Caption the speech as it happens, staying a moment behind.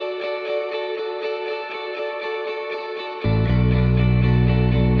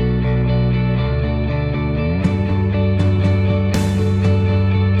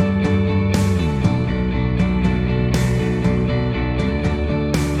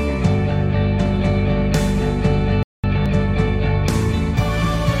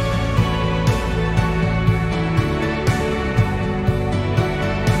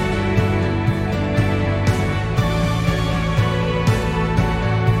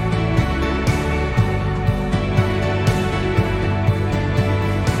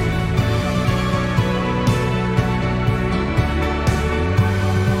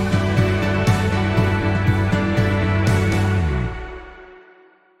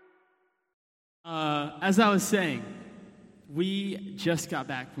as I was saying, we just got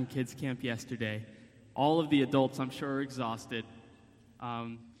back from kids camp yesterday. All of the adults, I'm sure, are exhausted.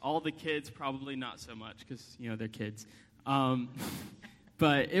 All the kids, probably not so much because, they're kids.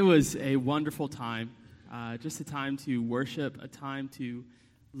 But it was a wonderful time, just a time to worship, a time to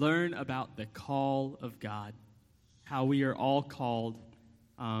learn about the call of God, how we are all called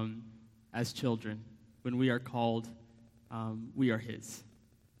as children. When we are called, we are His.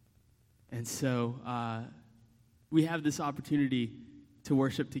 And so we have this opportunity to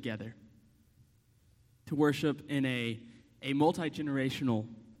worship together, to worship in a multi-generational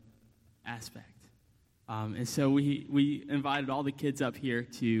aspect. And so we invited all the kids up here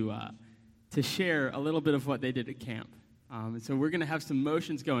to share a little bit of what they did at camp. And so we're going to have some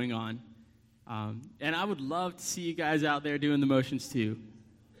motions going on. And I would love to see you guys out there doing the motions too.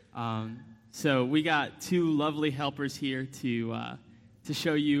 So we got two lovely helpers here to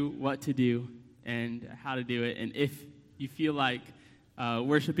show you what to do and how to do it. And if you feel like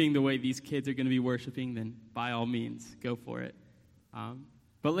worshiping the way these kids are going to be worshiping, then by all means, go for it.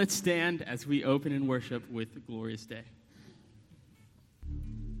 But let's stand as we open and worship with Glorious Day.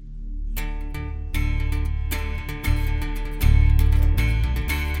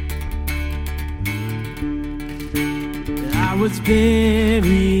 I was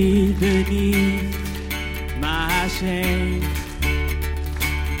buried beneath my shame.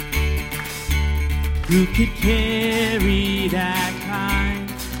 Who could carry that kind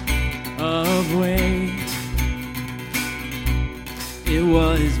of weight? It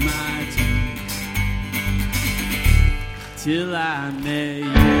was my turn till I met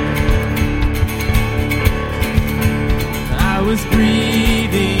you. I was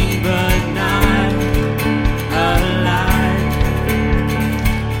breathing but not alive.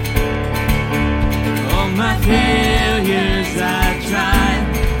 All my failures I tried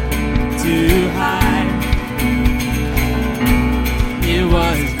to hide. It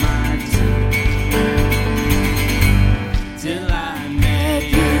was my turn till I met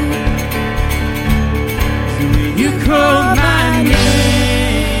you. So when you called my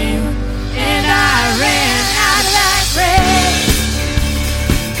name and I ran out of that grave,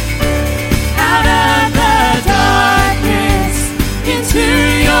 out of the darkness into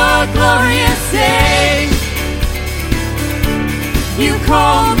your glorious day. You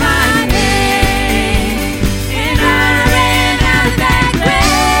called my name and I ran out of that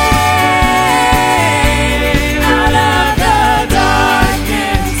grave, out of the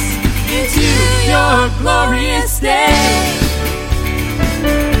darkness into your glorious day.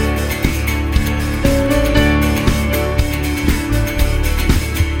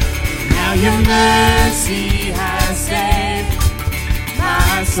 Now your mercy has saved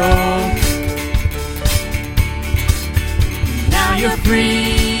my soul. Now your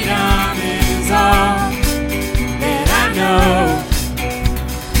freedom is all that I know.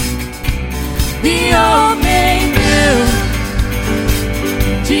 The old made new,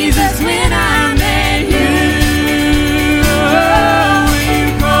 Jesus, when I met you. Oh, when you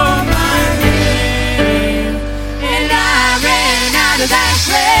called my name and I ran out of that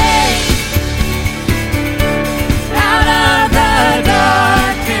grave, out of the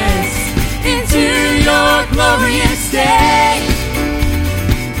darkness into your glorious day.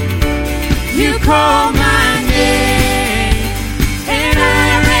 You called my name and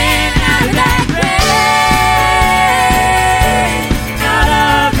I ran out of that grave, out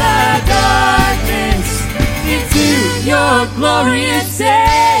of the darkness into your glorious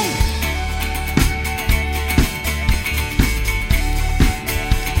day.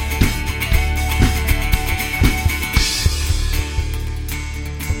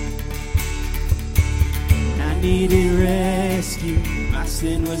 I needed rescue, my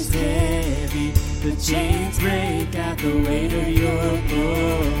sin was heavy. The chains break at the weight of your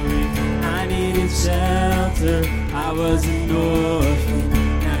glory. I needed shelter, I was an orphan.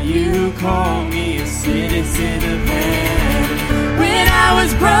 Now you call me a citizen of heaven. When I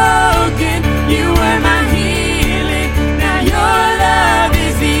was broken, you were my healing. Now your love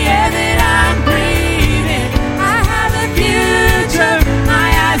is the air that I'm breathing. I have a future, my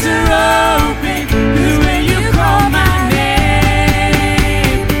eyes are open. 'Cause when you call my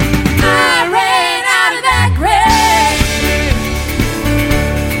name, I ran out of that grave,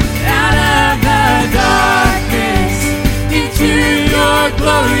 out of the darkness into your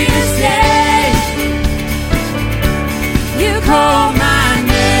glorious day. You called my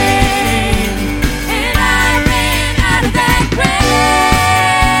name and I ran out of that grave,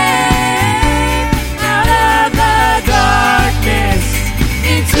 out of the darkness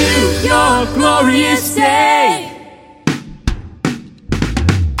into your glorious day.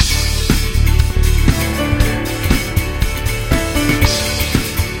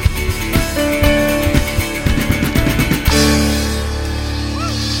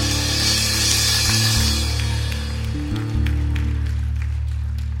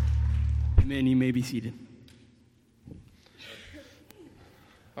 Amen. You may be seated.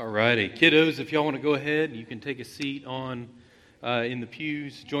 All righty. Kiddos, if y'all want to go ahead, you can take a seat in the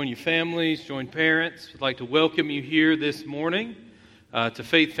pews. Join your families, join parents. I'd like to welcome you here this morning to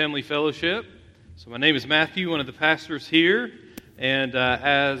Faith Family Fellowship. So my name is Matthew, one of the pastors here. And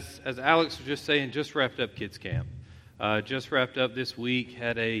as Alex was just saying, just wrapped up Kids Camp. Just wrapped up this week,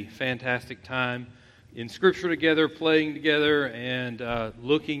 had a fantastic time in Scripture together, playing together, and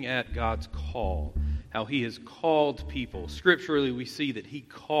looking at God's call, how He has called people. Scripturally, we see that He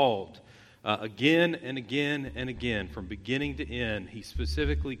called again and again and again, from beginning to end. He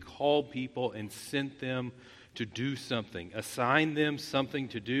specifically called people and sent them to do something, assigned them something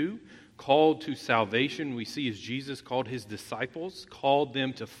to do, called to salvation. We see as Jesus called His disciples, called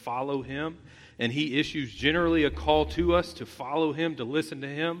them to follow Him. And He issues generally a call to us to follow Him, to listen to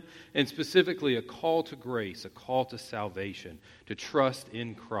Him, and specifically a call to grace, a call to salvation, to trust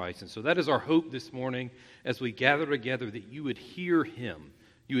in Christ. And so that is our hope this morning as we gather together, that you would hear Him.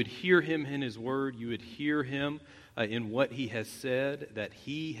 You would hear Him in His Word. You would hear Him in what He has said, that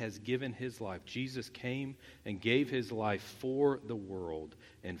He has given His life. Jesus came and gave His life for the world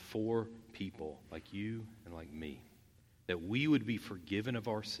and for people like you and like me, that we would be forgiven of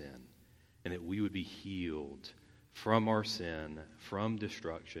our sin, and that we would be healed from our sin, from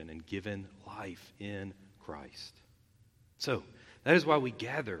destruction, and given life in Christ. So, that is why we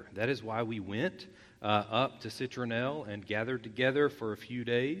gather. That is why we went up to Citronelle and gathered together for a few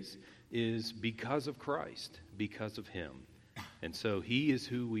days, is because of Christ, because of Him. And so He is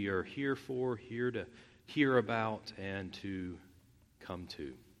who we are here for, here to hear about and to come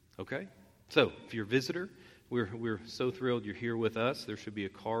to. Okay? So, if you're a visitor, we're so thrilled you're here with us. There should be a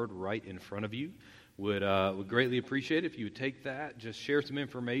card right in front of you. Would greatly appreciate it if you would take that. Just share some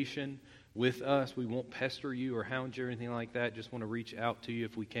information with us. We won't pester you or hound you or anything like that. Just want to reach out to you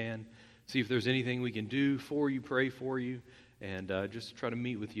if we can. See if there's anything we can do for you, pray for you, and just try to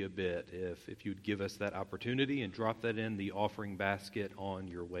meet with you a bit if you'd give us that opportunity and drop that in the offering basket on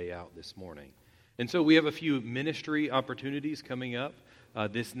your way out this morning. And so we have a few ministry opportunities coming up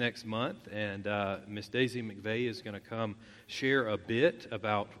this next month, and Miss Daisy McVeigh is going to come share a bit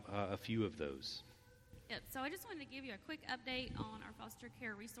about a few of those. Yep, so I just wanted to give you a quick update on our Foster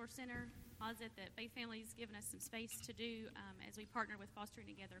Care Resource Center deposit that Faith Family's given us some space to do as we partner with Fostering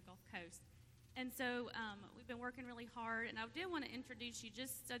Together Gulf Coast. And so we've been working really hard, and I did want to introduce you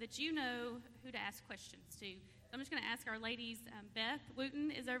just so that you know who to ask questions to. So I'm just going to ask our ladies. Beth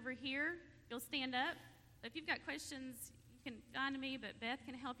Wooten is over here. You'll stand up. So if you've got questions, you can find me, but Beth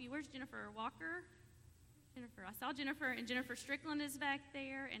can help you. Where's Jennifer Walker? Jennifer, I saw Jennifer, and Jennifer Strickland is back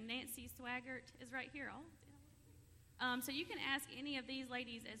there, and Nancy Swaggart is right here. So you can ask any of these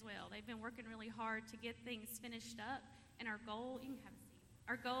ladies as well. They've been working really hard to get things finished up, and our goal, you can have a seat.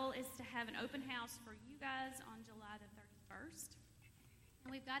 Our goal is to have an open house for you guys on July the 31st,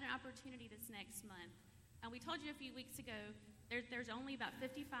 and we've got an opportunity this next month. We told you a few weeks ago there's only about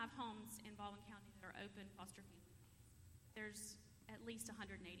 55 homes in Baldwin County that are open foster families. There's at least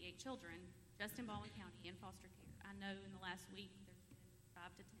 188 children just in Baldwin County in foster care. I know in the last week there's been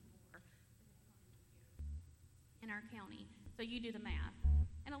 5 to 10 more in our county. So you do the math.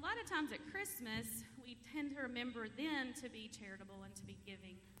 And a lot of times at Christmas, we tend to remember then to be charitable and to be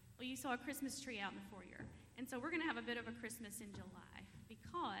giving. Well, you saw a Christmas tree out in the foyer. And so we're going to have a bit of a Christmas in July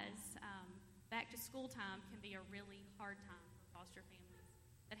because back to school time can be a really hard time for foster families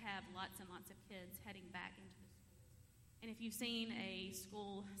that have lots and lots of kids heading back into the schools. And if you've seen a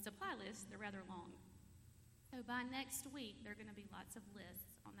school supply list, they're rather long. So by next week, there are going to be lots of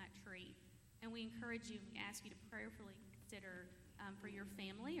lists on that tree. And we encourage you, we ask you to prayerfully consider for your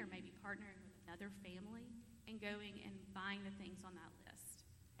family or maybe partnering with another family and going and buying the things on that list.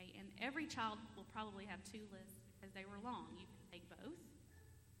 Okay? And every child will probably have 2 lists because they were long. You can take both,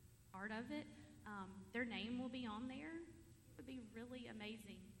 part of it. Their name will be on there. It would be really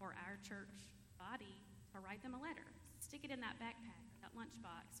amazing for our church body to write them a letter. Stick it in that backpack or that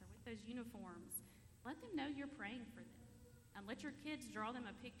lunchbox or with those uniforms. Let them know you're praying for them. And let your kids draw them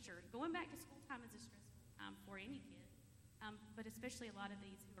a picture. Going back to school time is a stressful time for any kid, but especially a lot of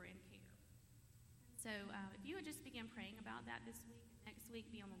these who are in care. So if you would just begin praying about that this week, next week,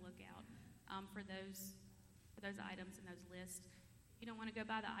 be on the lookout for those items and those lists. If you don't want to go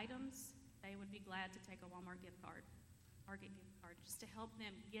buy the items, they would be glad to take a Walmart gift card, Target gift card, just to help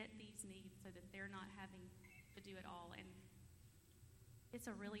them get these needs so that they're not having to do it all. And it's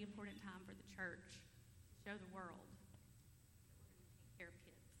a really important time for the church to show the world that we're going to take care of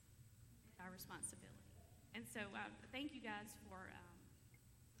kids. It's our responsibility. And so thank you guys for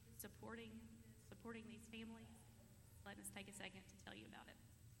supporting these families. Let us take a second to tell you about it.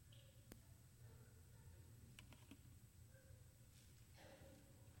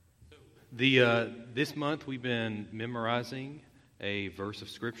 This month we've been memorizing a verse of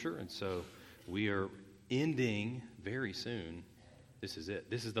Scripture, and so we are ending very soon. This is it.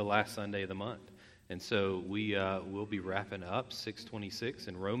 This is the last Sunday of the month. And so we will be wrapping up 626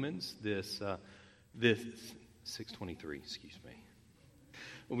 in Romans, this 623, excuse me.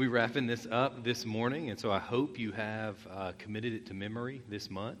 We'll be wrapping this up this morning, and so I hope you have committed it to memory this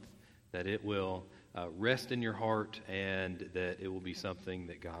month, that it will rest in your heart, and that it will be something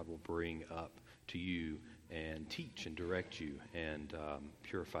that God will bring up to you and teach and direct you and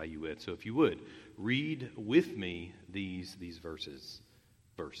purify you with. So if you would, read with me these verses.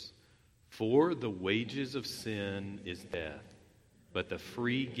 For the wages of sin is death, but the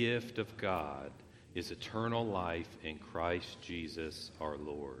free gift of God is eternal life in Christ Jesus our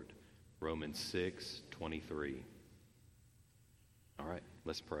Lord. Romans 6:23. All right,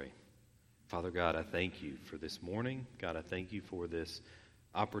 let's pray. Father God, I thank you for this morning. God, I thank you for this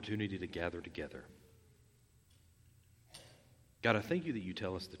opportunity to gather together. God, I thank you that you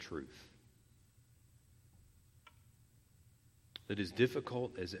tell us the truth. That as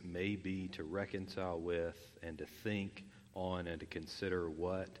difficult as it may be to reconcile with and to think on and to consider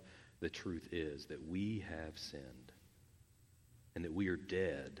what the truth is, that we have sinned and that we are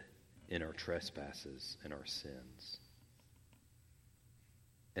dead in our trespasses and our sins.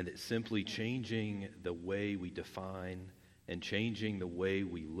 And that simply changing the way we define and changing the way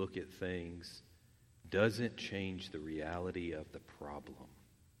we look at things doesn't change the reality of the problem.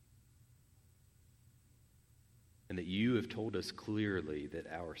 And that you have told us clearly that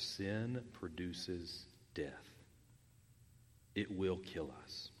our sin produces death. It will kill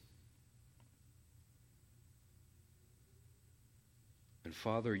us. And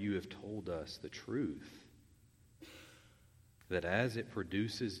Father, you have told us the truth, that as it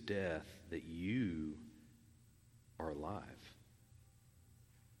produces death, that you are alive.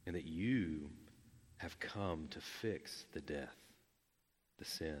 And that you have come to fix the death, the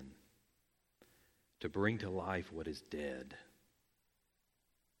sin, to bring to life what is dead.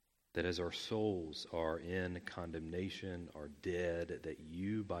 That as our souls are in condemnation, are dead, that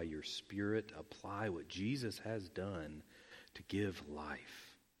you, by your Spirit, apply what Jesus has done to give life.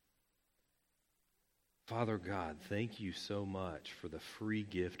 Father God, thank you so much for the free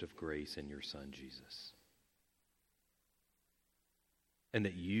gift of grace in your Son, Jesus. And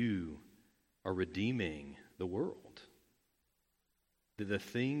that you are redeeming the world. That the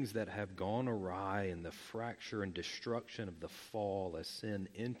things that have gone awry in the fracture and destruction of the fall as sin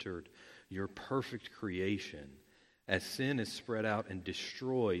entered your perfect creation, as sin is spread out and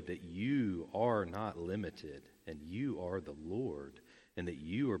destroyed, that you are not limited and you are the Lord, and that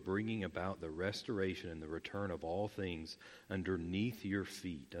you are bringing about the restoration and the return of all things underneath your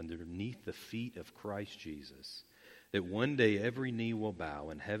feet, underneath the feet of Christ Jesus. That one day every knee will bow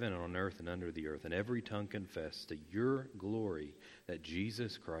in heaven and on earth and under the earth, and every tongue confess to your glory that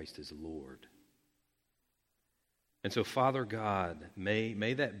Jesus Christ is Lord. And so, Father God,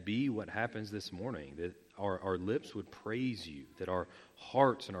 may that be what happens this morning, that our lips would praise you, that our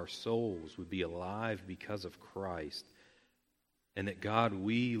hearts and our souls would be alive because of Christ, and that, God,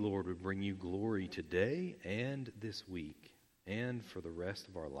 we, Lord, would bring you glory today and this week and for the rest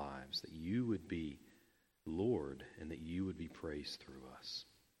of our lives, that you would be Lord, and that you would be praised through us.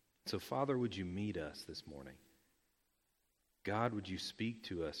 So, Father, would you meet us this morning? God, would you speak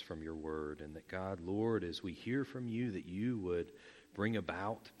to us from your word, and that, God, Lord, as we hear from you, that you would bring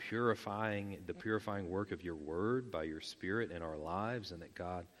about the purifying work of your word by your Spirit in our lives, and that,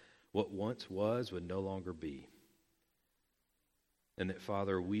 God, what once was would no longer be. And that,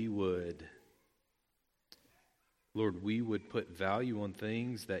 Father, we would put value on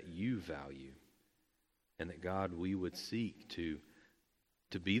things that you value. And that, God, we would seek to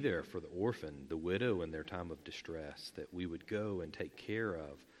be there for the orphan, the widow in their time of distress, that we would go and take care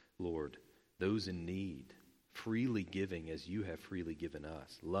of, Lord, those in need, freely giving as you have freely given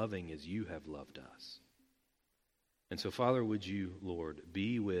us, loving as you have loved us. And so, Father, would you, Lord,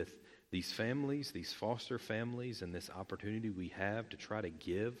 be with these families, these foster families, and this opportunity we have to try to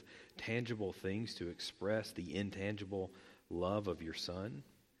give tangible things to express the intangible love of your Son.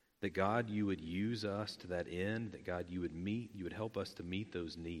 That, God, you would use us to that end, that, God, you would help us to meet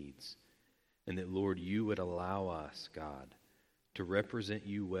those needs. And that, Lord, you would allow us, God, to represent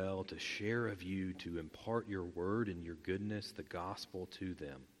you well, to share of you, to impart your word and your goodness, the gospel to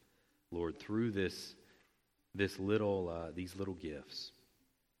them, Lord, through these little gifts.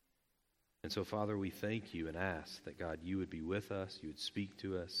 And so, Father, we thank you and ask that, God, you would be with us, you would speak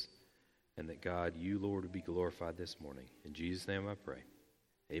to us, and that, God, you, Lord, would be glorified this morning. In Jesus' name I pray.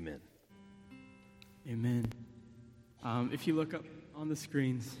 Amen. Amen. If you look up on the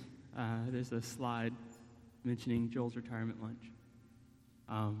screens, there's a slide mentioning Joel's retirement lunch.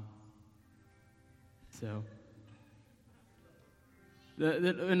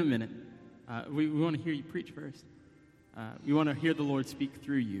 In a minute, we want to hear you preach first. We want to hear the Lord speak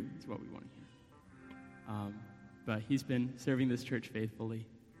through you, is what we want to hear. But he's been serving this church faithfully.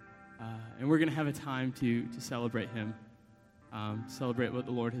 And we're going to have a time to celebrate him, celebrate what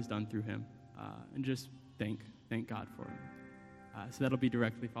the Lord has done through him, and just thank God for him. So that'll be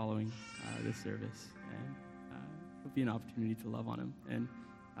directly following this service. And it'll be an opportunity to love on him and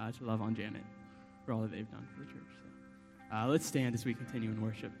to love on Janet for all that they've done for the church. So let's stand as we continue in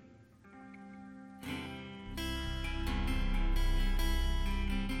worship.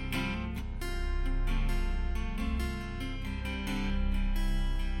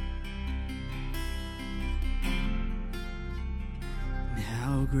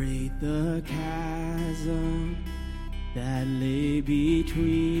 How great the chasm that lay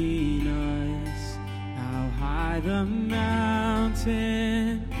between us, how high the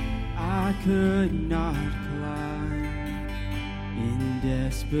mountain I could not climb. In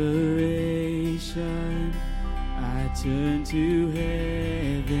desperation, I turned to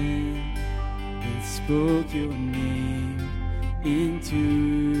heaven and spoke your name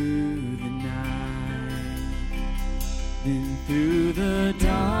into the night. Then through the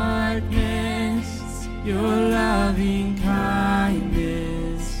darkness, your loving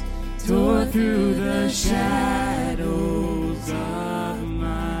kindness tore through the shadows of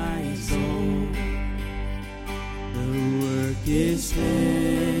my soul. The work is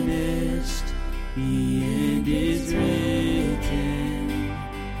finished, the end is written.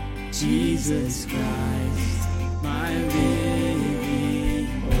 Jesus Christ, my living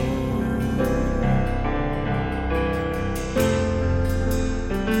hope.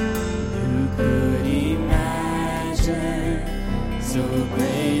 Who could imagine so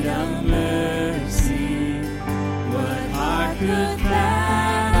great a mercy? What heart could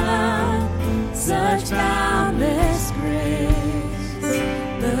fathom such boundless grace?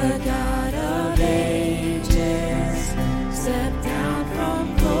 The God of ages stepped down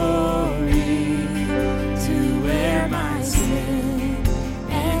from glory to wear my sin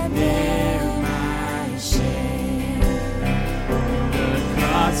and bear my shame. The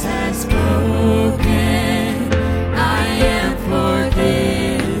cross has spoken, I am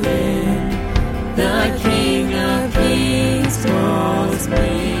forgiven. The King of Kings calls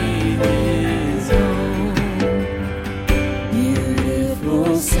me his own.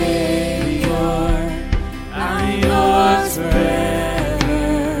 Beautiful Savior, I'm yours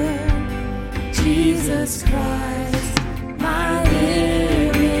forever. Jesus Christ, my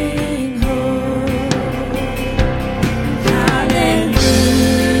living hope.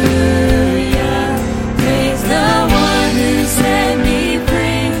 Hallelujah, praise the one who set me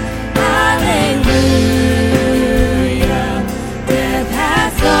free. Hallelujah, death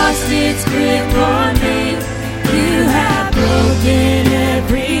has lost its grip on me. You have broken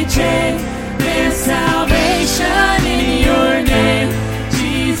every chain. There's salvation in your name,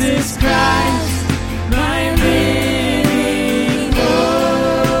 Jesus Christ, my living hope.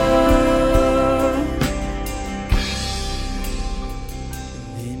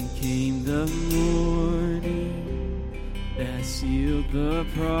 Then came the morning that sealed the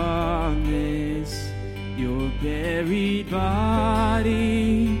promise. Your buried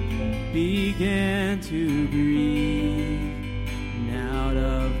body began to breathe. And out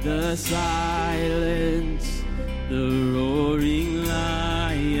of the silence, the roaring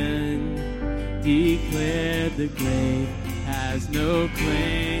lion declared the grave has no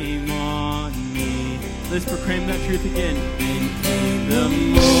claim on me. Let's proclaim that truth again. Then came the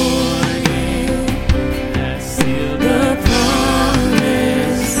morning that sealed the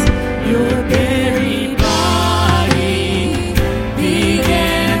promise. Your buried body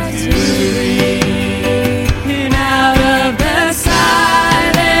began to breathe. And out of the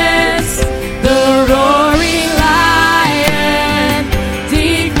silence, the roaring lion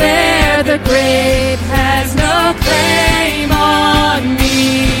declared the grave has no claim on me.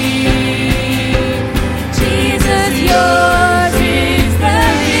 Jesus, yours is the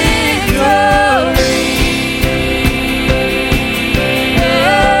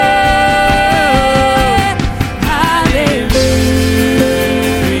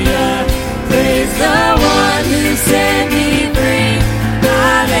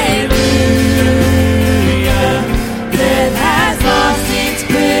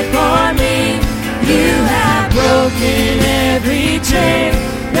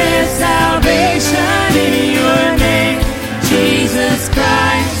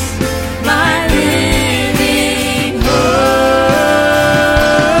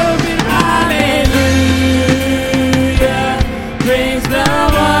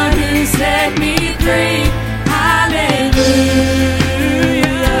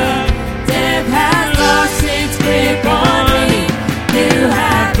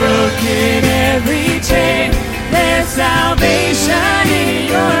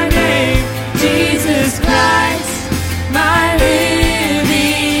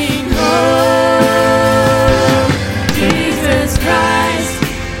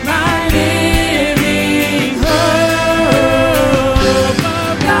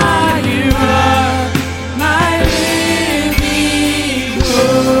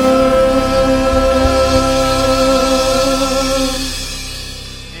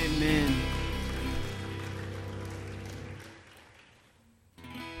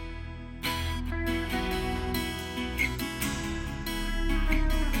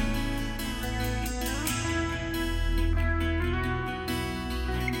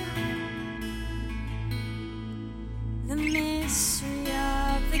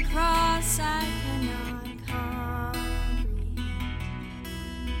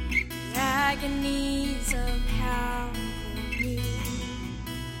agonies of Calvary.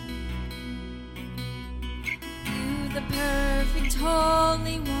 You, the perfect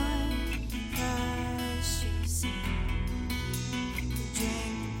Holy One, crushed your sin. You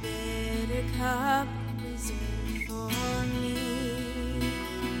drank the bitter cup reserved for me.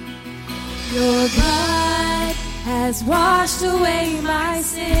 Your blood has washed away my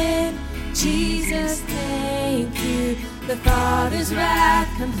sin. Jesus, thank you. The Father's wrath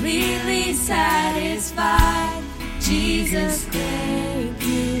completely satisfied. Jesus, thank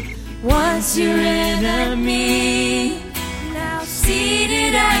you. Once your enemy, now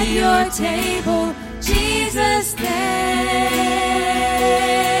seated at your table. Jesus, thank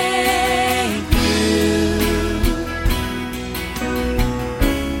you.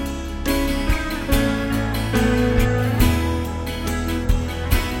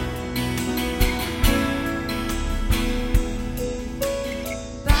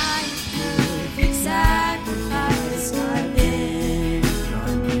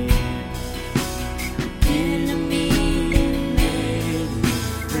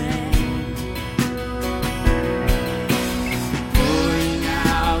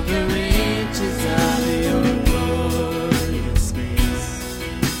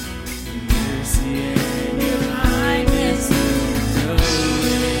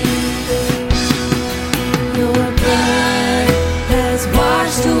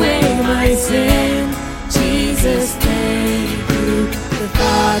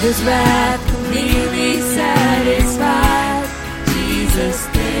 Father's wrath completely satisfied. Jesus,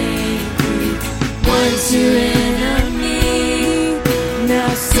 thank you. Once your enemy,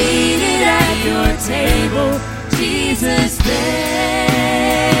 now seated at your table. Jesus, thank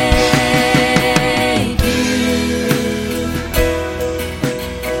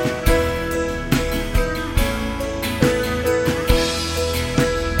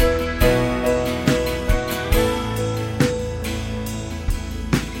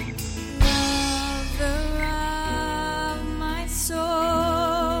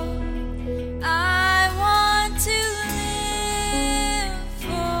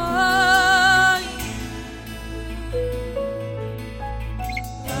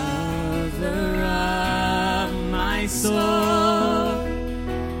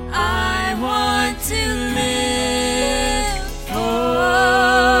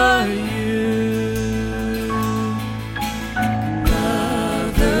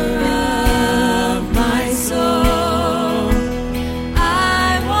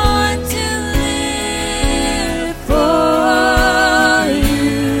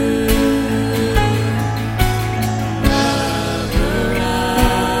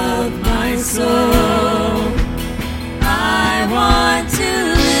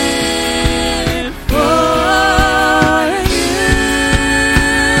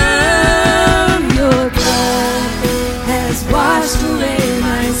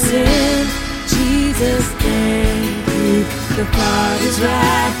the Father's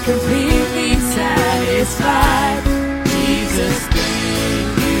wrath completely satisfied. Jesus,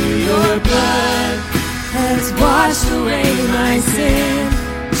 thank you. Your blood has washed away my sin.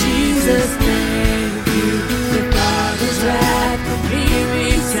 Jesus, thank you. The Father's wrath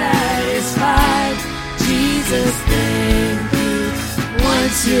completely satisfied. Jesus, thank you.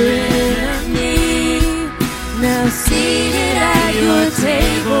 Once your enemy, now seated at your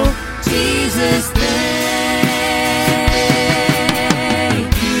table. Jesus, thank you.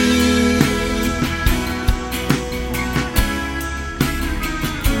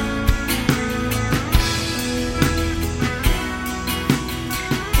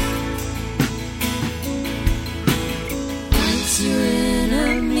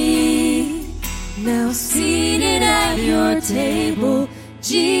 Now seated at your table,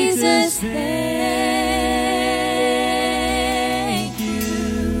 Jesus, thank you.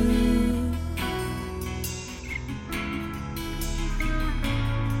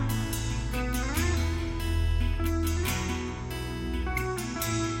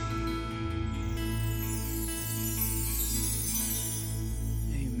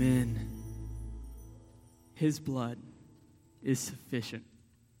 Amen. His blood is sufficient.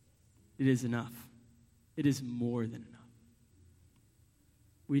 It is enough. It is more than enough.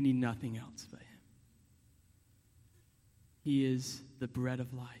 We need nothing else but him. He is the bread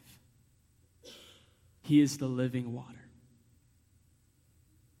of life. He is the living water.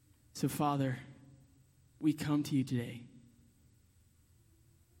 So, Father, we come to you today.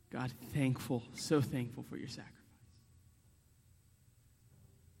 God, thankful, so thankful for your sacrifice.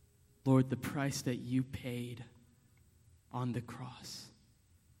 Lord, the price that you paid on the cross.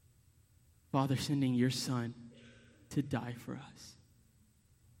 Father, sending your Son to die for us.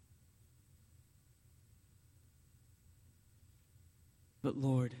 But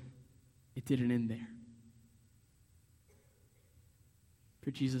Lord, it didn't end there.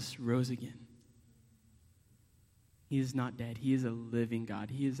 For Jesus rose again. He is not dead. He is a living God.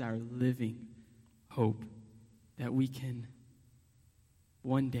 He is our living hope that we can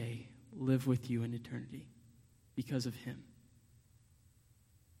one day live with you in eternity because of him.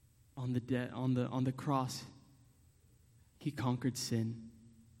 On the cross, he conquered sin.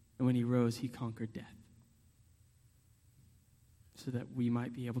 And when he rose, he conquered death. So that we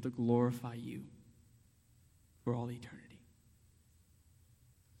might be able to glorify you for all eternity.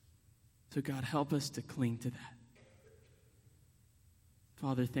 So God, help us to cling to that.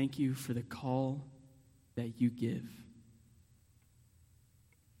 Father, thank you for the call that you give.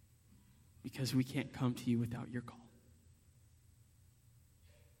 Because we can't come to you without your call.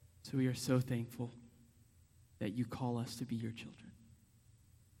 So we are so thankful that you call us to be your children.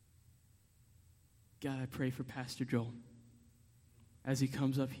 God, I pray for Pastor Joel as he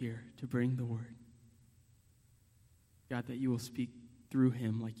comes up here to bring the word. God, that you will speak through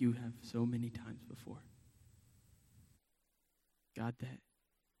him like you have so many times before. God, that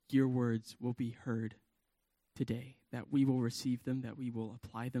your words will be heard today, that we will receive them, that we will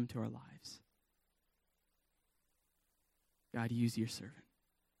apply them to our lives. God, use your servant.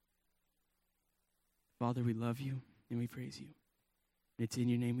 Father, we love you and we praise you. It's in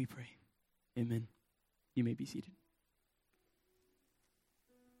your name we pray. Amen. You may be seated.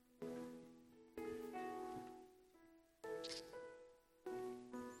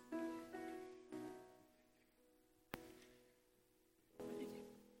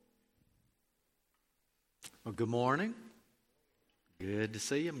 Well, good morning. Good to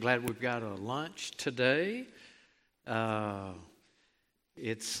see you. I'm glad we've got a lunch today. We're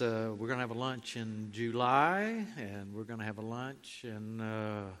going to have a lunch in July, and we're going to have a lunch in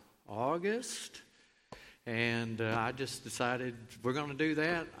August. And I just decided if we're going to do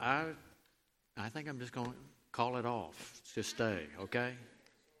that. I think I'm just going to call it off. Just stay, okay?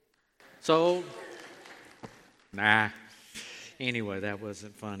 So, nah. Anyway, that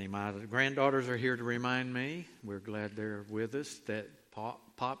wasn't funny. My granddaughters are here to remind me, we're glad they're with us, that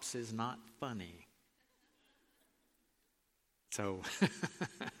Pops is not funny. So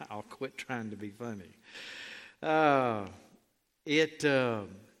I'll quit trying to be funny. It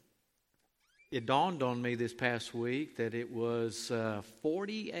dawned on me this past week that it was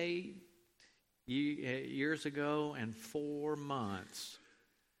 48 years ago and 4 months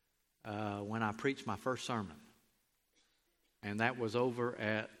when I preached my first sermon. And that was over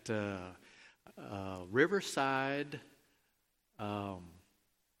at Riverside.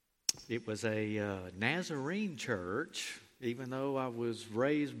 It was a Nazarene church, even though I was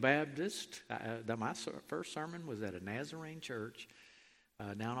raised Baptist. My first sermon was at a Nazarene church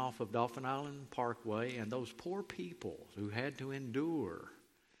down off of Dolphin Island Parkway. And those poor people who had to endure.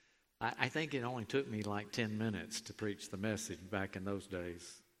 I think it only took me like 10 minutes to preach the message back in those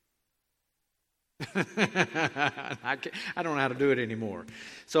days. I don't know how to do it anymore.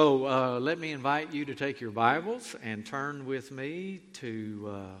 So let me invite you to take your Bibles and turn with me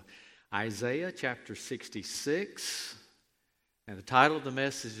to Isaiah chapter 66. And the title of the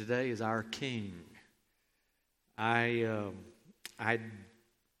message today is Our King. I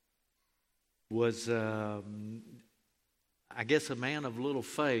was, I guess, a man of little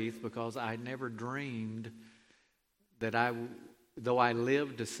faith because I never dreamed that though I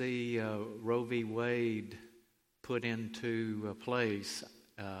lived to see Roe v. Wade put into place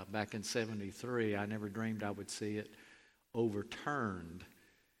back in 73, I never dreamed I would see it overturned.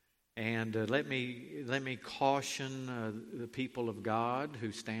 And let me caution the people of God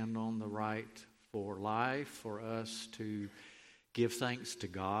who stand on the right for life, for us to give thanks to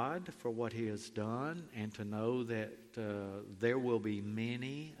God for what He has done, and to know that there will be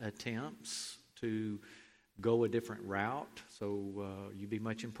many attempts to go a different route, so you be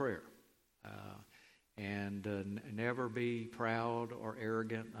much in prayer. And never be proud or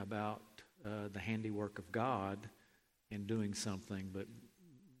arrogant about the handiwork of God in doing something, but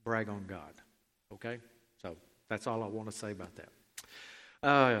brag on God. Okay? So that's all I want to say about that.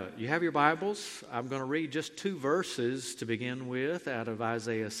 You have your Bibles. I'm going to read just 2 verses to begin with out of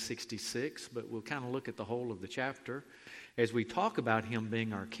Isaiah 66, but we'll kind of look at the whole of the chapter as we talk about Him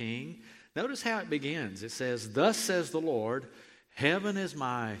being our King. Notice how it begins. It says, "Thus says the Lord, heaven is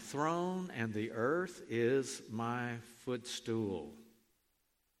my throne and the earth is my footstool."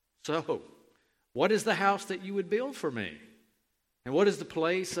 So, what is the house that you would build for me? And what is the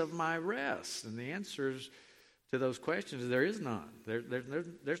place of my rest? And the answers to those questions, there is none.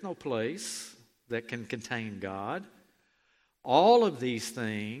 There's no place that can contain God. all of these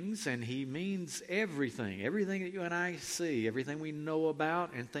things, and he means everything that you and I see, everything we know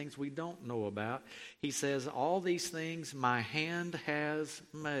about and things we don't know about. He says, all these things my hand has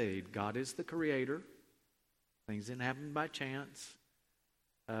made. God is the creator. Things didn't happen by chance.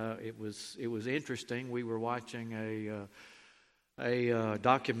 It was interesting. We were watching a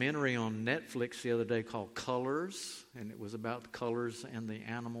documentary on Netflix the other day called Colors, and it was about the colors in the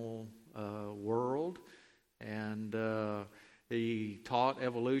animal world. And he taught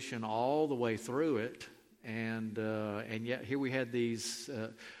evolution all the way through it, and yet here we had these.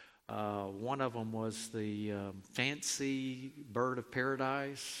 One of them was the fancy bird of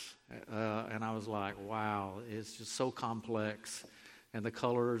paradise, and I was like, "Wow, it's just so complex, and the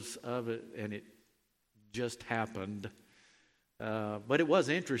colors of it, and it just happened." But it was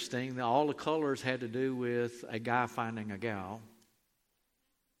interesting. All the colors had to do with a guy finding a gal.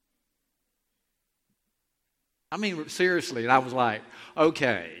 I mean, seriously, and I was like,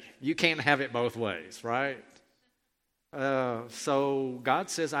 okay, you can't have it both ways, right? So God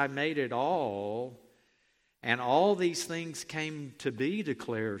says, I made it all, and all these things came to be,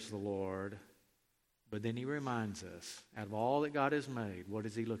 declares the Lord. But then he reminds us, out of all that God has made, what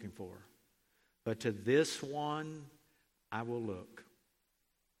is he looking for? But to this one I will look,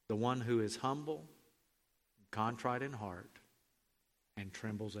 the one who is humble, contrite in heart, and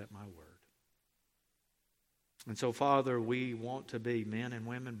trembles at my word. And so, Father, we want to be men and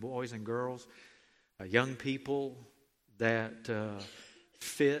women, boys and girls, young people that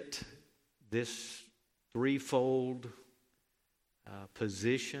fit this threefold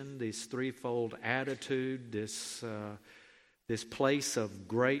position, this threefold attitude, this place of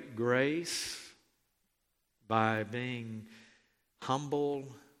great grace by being humble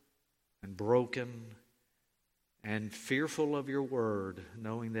and broken and fearful of your word,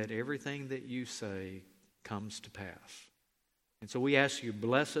 knowing that everything that you say comes to pass. And so we ask you,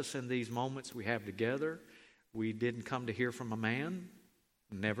 bless us in these moments we have together. We didn't come to hear from a man,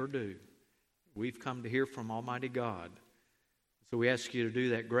 never do. We've come to hear from Almighty God. So we ask you to do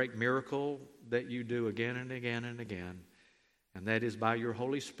that great miracle that you do again and again and again. And that is by your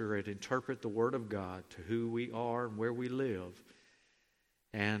Holy Spirit, interpret the Word of God to who we are and where we live.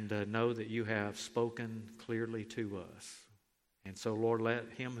 And know that you have spoken clearly to us. And so, Lord, let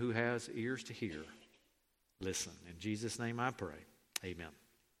him who has ears to hear listen. In Jesus' name I pray. Amen.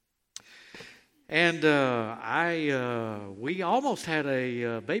 And we almost had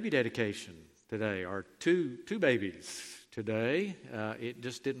a baby dedication today, or two babies today. It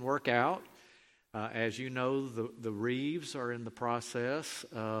just didn't work out. As you know, the Reeves are in the process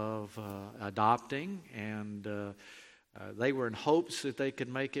of adopting, and they were in hopes that they could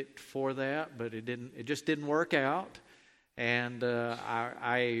make it for that, but it didn't. It just didn't work out. And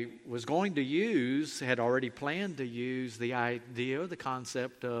I was going to had already planned to use the idea, the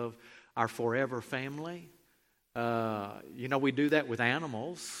concept of our forever family. We do that with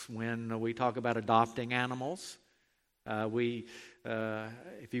animals when we talk about adopting animals.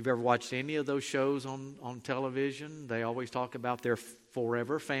 If you've ever watched any of those shows on television, they always talk about their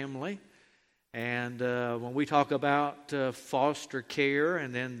forever family. And when we talk about foster care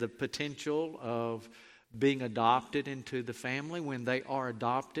and then the potential of being adopted into the family, when they are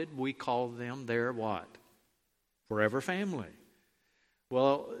adopted, we call them their what? Forever family.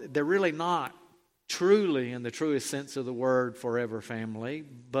 Well, they're really not truly, in the truest sense of the word, forever family,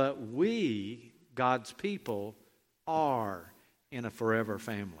 but we, God's people, are in a forever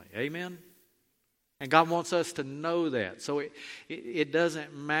family. Amen? And God wants us to know that. So it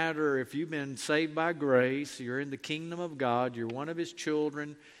doesn't matter if you've been saved by grace, you're in the kingdom of God, you're one of His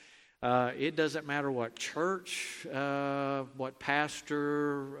children. It doesn't matter what church, what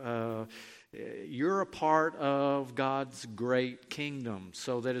pastor, you're a part of God's great kingdom.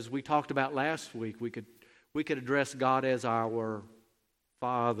 So that as we talked about last week, we could address God as our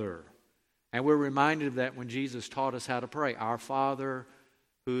Father. And we're reminded of that when Jesus taught us how to pray. Our Father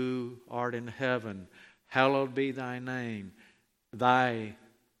who art in heaven, hallowed be thy name. Thy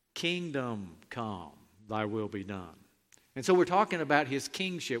kingdom come, thy will be done. And so we're talking about His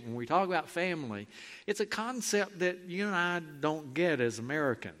kingship. When we talk about family, it's a concept that you and I don't get as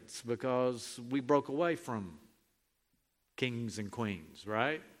Americans because we broke away from kings and queens,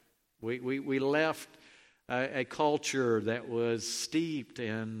 right? We left a culture that was steeped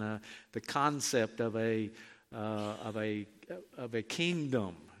in the concept of a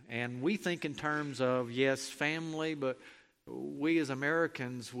kingdom. And we think in terms of, yes, family, but we as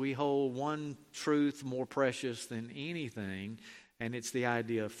Americans, we hold one truth more precious than anything, and it's the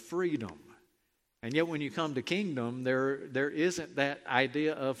idea of freedom. And yet when you come to kingdom, there isn't that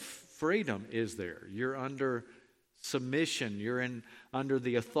idea of freedom, is there? You're under submission. You're under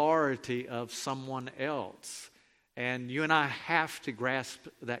the authority of someone else. And you and I have to grasp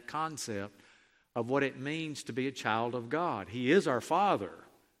that concept of what it means to be a child of God. He is our Father,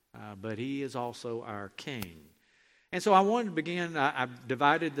 but He is also our King. And so I wanted to begin, I've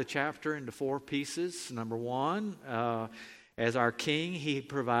divided the chapter into 4 pieces. Number 1, as our King, He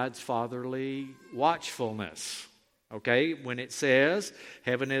provides fatherly watchfulness. Okay, when it says,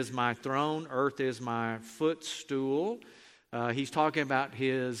 heaven is my throne, earth is my footstool, He's talking about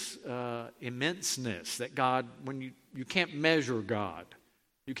His immenseness, that God, when you can't measure God.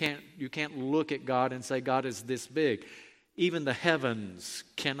 You can't look at God and say, God is this big. Even the heavens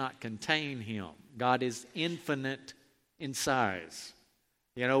cannot contain Him. God is infinite in size.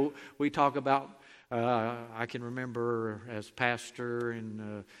 You know, we talk about, I can remember as pastor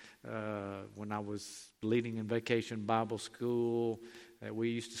and when I was leading in Vacation Bible School, we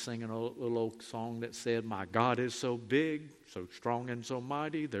used to sing a little old song that said, my God is so big, so strong and so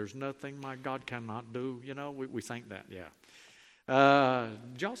mighty, there's nothing my God cannot do. You know, we sang that, yeah.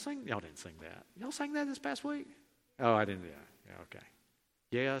 Did y'all sing? Y'all didn't sing that. Y'all sang that this past week? Oh, I didn't, yeah, okay.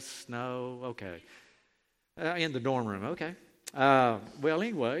 Yes, no, okay. In the dorm room, okay. Well,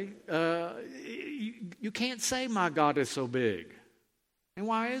 anyway, you can't say my God is so big. And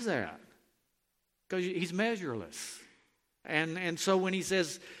why is that? Because He's measureless. And so when He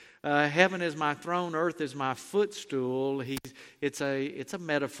says, heaven is my throne, earth is my footstool, it's a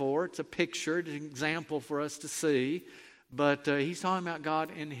metaphor, it's a picture, it's an example for us to see. But He's talking about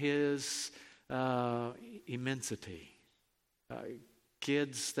God in His immensity.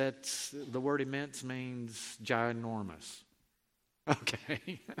 Kids, the word immense means ginormous.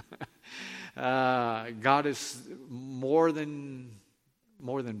 Okay. God is more than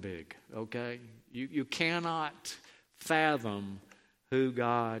big, okay? You cannot fathom who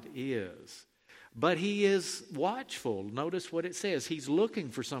God is. But He is watchful. Notice what it says. He's looking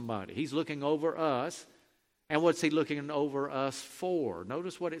for somebody. He's looking over us. And what's He looking over us for?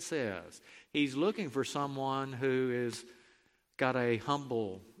 Notice what it says. He's looking for someone who is got a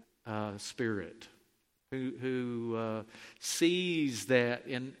humble spirit, who sees that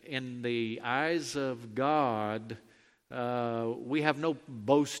in the eyes of God, we have no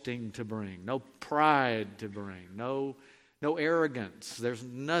boasting to bring, no pride to bring, no arrogance. There's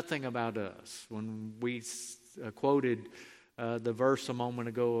nothing about us. When we quoted the verse a moment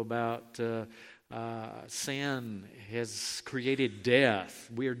ago about sin has created death.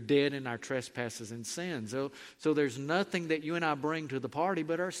 We are dead in our trespasses and sins. So there's nothing that you and I bring to the party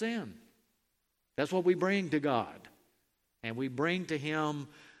but our sin. That's what we bring to God. And we bring to Him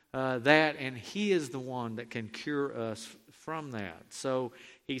that, and He is the one that can cure us from that. So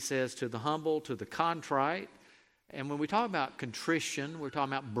He says to the humble, to the contrite. And when we talk about contrition, we're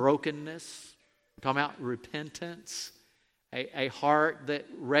talking about brokenness. We're talking about repentance. A heart that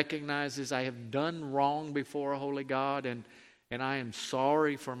recognizes I have done wrong before a holy God and I am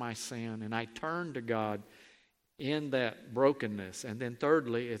sorry for my sin, and I turn to God in that brokenness. And then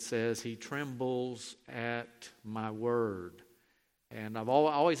thirdly, it says He trembles at my word. And I've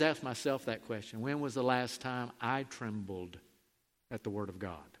always asked myself that question. When was the last time I trembled at the word of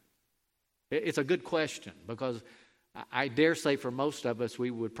God? It's a good question, because I dare say for most of us, we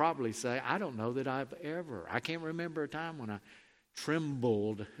would probably say, I don't know that I can't remember a time when I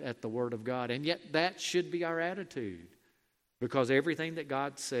trembled at the Word of God. And yet that should be our attitude, because everything that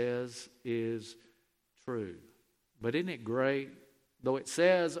God says is true. But isn't it great? Though it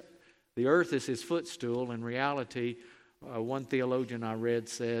says the earth is His footstool, in reality, one theologian I read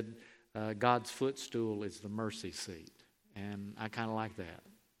said, God's footstool is the mercy seat. And I kind of like that.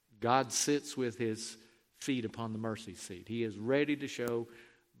 God sits with His feet upon the mercy seat. He is ready to show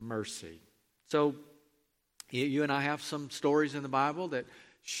mercy. So you and I have some stories in the Bible that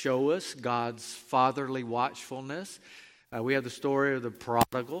show us God's fatherly watchfulness. We have the story of the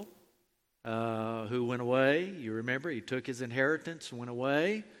prodigal who went away. You remember, he took his inheritance and went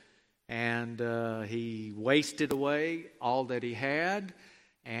away, and he wasted away all that he had.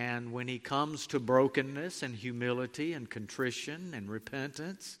 And when he comes to brokenness and humility and contrition and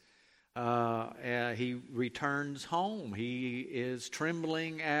repentance, he returns home. He is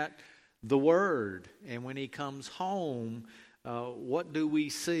trembling at the word. And when he comes home, what do we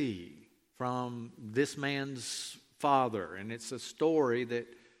see from this man's father? And it's a story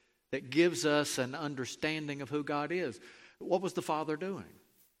that gives us an understanding of who God is. What was the father doing?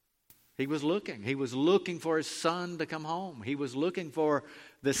 He was looking. He was looking for his son to come home. He was looking for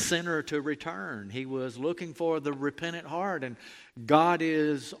the sinner to return. He was looking for the repentant heart. And God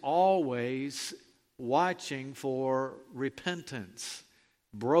is always watching for repentance,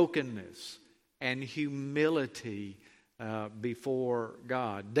 brokenness, and humility before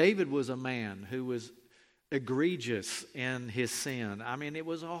God. David was a man who was egregious in his sin. I mean, it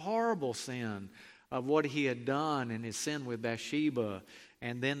was a horrible sin of what he had done in his sin with Bathsheba,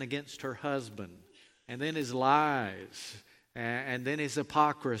 and then against her husband, and then his lies, and then his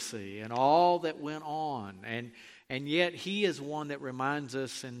hypocrisy, and all that went on. And yet he is one that reminds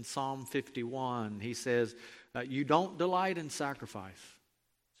us in Psalm 51, he says, you don't delight in sacrifice.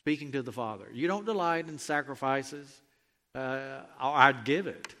 Speaking to the Father. You don't delight in sacrifices. I'd give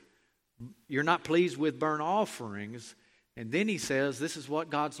it. You're not pleased with burnt offerings. And then he says, this is what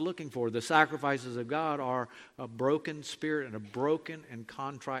God's looking for. The sacrifices of God are a broken spirit and a broken and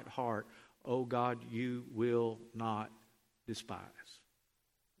contrite heart. Oh God, you will not despise.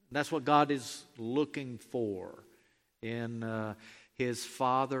 That's what God is looking for in His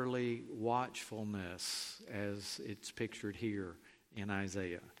fatherly watchfulness, as it's pictured here in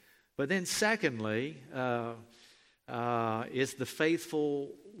Isaiah. But then secondly, is the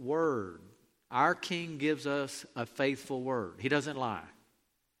faithful word. Our King gives us a faithful word. He doesn't lie.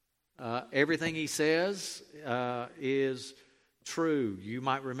 Everything He says is true. You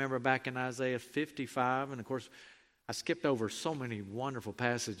might remember back in Isaiah 55, and of course, I skipped over so many wonderful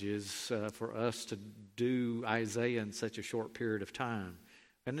passages for us to do Isaiah in such a short period of time.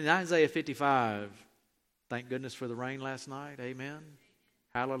 And in Isaiah 55, thank goodness for the rain last night. Amen.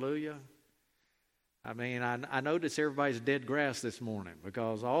 Hallelujah. I mean, I noticed everybody's dead grass this morning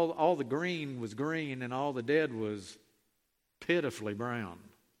because all the green was green and all the dead was pitifully brown.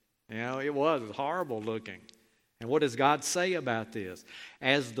 You know, it was horrible looking. And what does God say about this?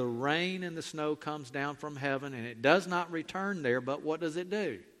 As the rain and the snow comes down from heaven, and it does not return there, but what does it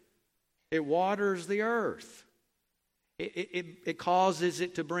do? It waters the earth. It causes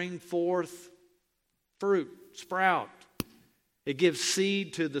it to bring forth fruit, sprout. It gives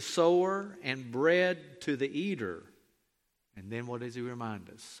seed to the sower and bread to the eater. And then what does He remind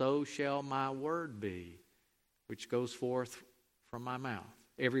us? So shall my word be, which goes forth from my mouth.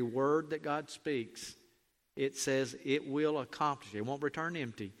 Every word that God speaks, it says it will accomplish. It won't return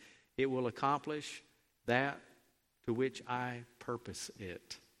empty. It will accomplish that to which I purpose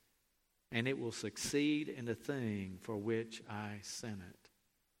it. And it will succeed in the thing for which I sent it.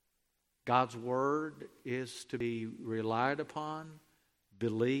 God's word is to be relied upon,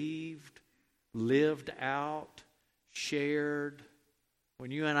 believed, lived out, shared.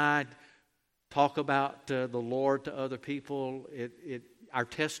 When you and I talk about the Lord to other people, our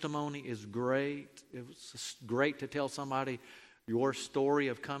testimony is great. It's great to tell somebody your story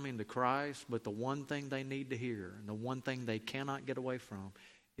of coming to Christ, but the one thing they need to hear and the one thing they cannot get away from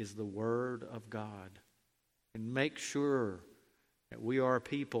is the Word of God. And make sure that we are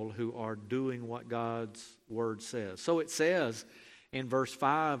people who are doing what God's Word says. So it says in verse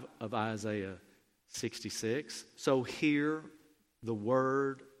 5 of Isaiah 66, so hear the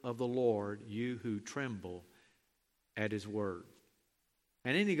word of the Lord, you who tremble at His word.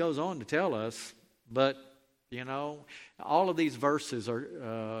 And then he goes on to tell us, but, you know, all of these verses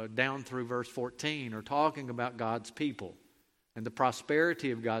are down through verse 14 are talking about God's people and the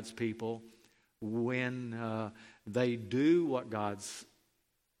prosperity of God's people when they do what God's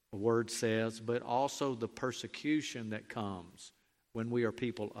word says, but also the persecution that comes when we are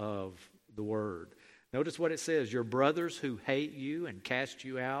people of the word. Notice what it says, your brothers who hate you and cast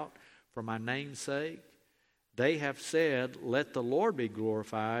you out for my name's sake, they have said, let the Lord be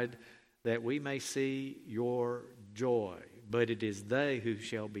glorified, that we may see your joy. But it is they who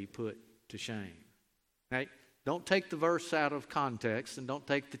shall be put to shame. Now, don't take the verse out of context and don't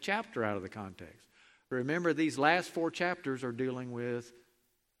take the chapter out of the context. Remember, these last 4 chapters are dealing with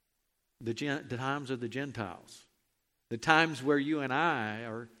the times of the Gentiles. The times where you and I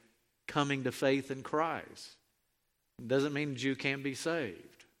are coming to faith in Christ. It doesn't mean the Jew can't be saved.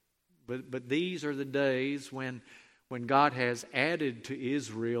 But these are the days when God has added to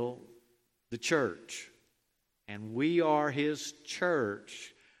Israel the church. And we are His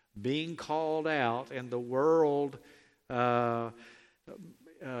church being called out, and the world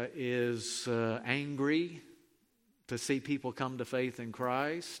is angry to see people come to faith in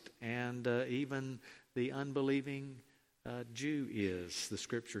Christ, and even the unbelieving Jew is, the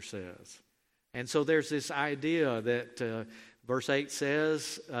Scripture says. And so there's this idea that verse 8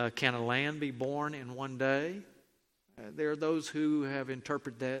 says, can a land be born in one day? There are those who have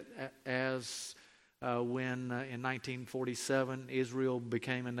interpreted that as when in 1947 Israel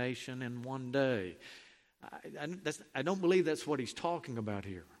became a nation in one day. I don't believe that's what he's talking about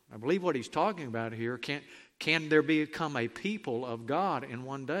here. I believe what he's talking about here, can there become a people of God in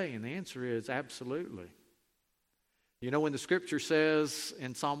one day? And the answer is absolutely. You know, when the scripture says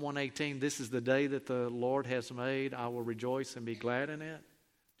in Psalm 118, this is the day that the Lord has made, I will rejoice and be glad in it.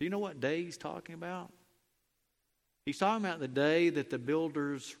 Do you know what day he's talking about? He's talking about the day that the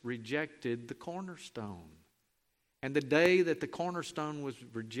builders rejected the cornerstone. And the day that the cornerstone was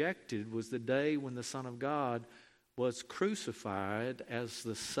rejected was the day when the Son of God was crucified as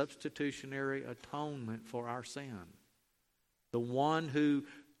the substitutionary atonement for our sin. The one who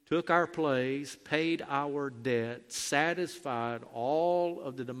took our place, paid our debt, satisfied all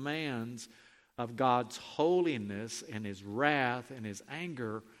of the demands of God's holiness and His wrath and His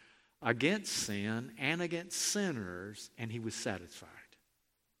anger against sin and against sinners, and He was satisfied.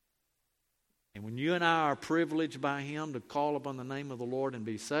 And when you and I are privileged by Him to call upon the name of the Lord and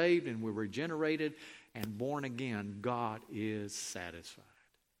be saved, and we're regenerated and born again, God is satisfied.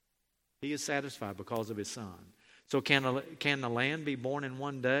 He is satisfied because of His Son. So can the land be born in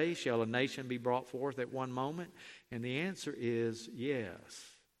one day? Shall a nation be brought forth at one moment? And the answer is yes.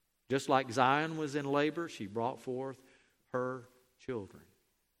 Just like Zion was in labor, she brought forth her children.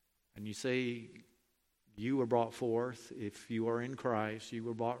 And you see, you were brought forth, if you are in Christ, you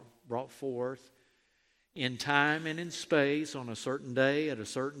were brought forth in time and in space on a certain day at a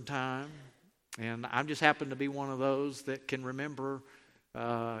certain time. And I just happen to be one of those that can remember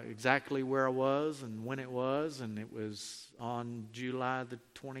exactly where I was and when it was. And it was on July the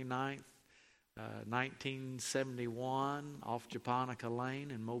 29th, 1971, off Japonica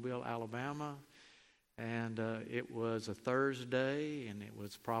Lane in Mobile, Alabama. And it was a Thursday, and it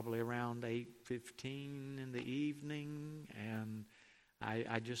was probably around 8:15 in the evening. And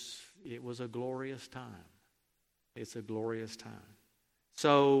it was a glorious time. It's a glorious time.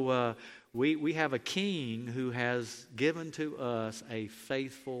 So we have a king who has given to us a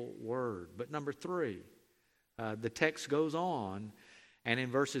faithful word. But number 3, the text goes on, and in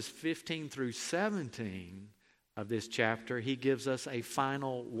verses 15 through 17 of this chapter, he gives us a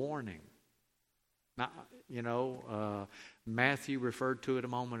final warning. Now, you know, Matthew referred to it a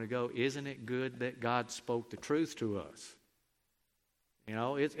moment ago. Isn't it good that God spoke the truth to us? You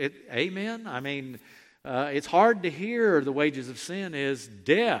know, amen? I mean, it's hard to hear the wages of sin is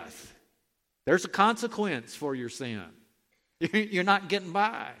death. There's a consequence for your sin. You're not getting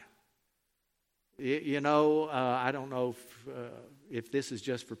by. You know, I don't know if this is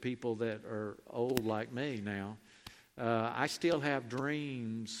just for people that are old like me now. I still have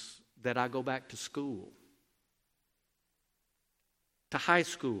dreams that I go back to school, to high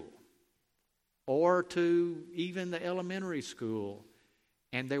school, or to even the elementary school,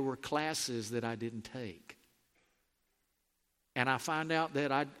 and there were classes that I didn't take. And I find out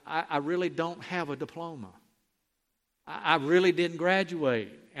that I really don't have a diploma. I really didn't graduate.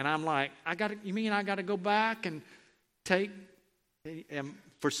 And I'm like, you mean I got to go back and take? And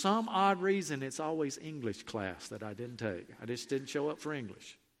for some odd reason, it's always English class that I didn't take. I just didn't show up for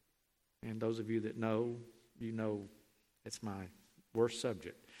English. And those of you that know, you know it's my worst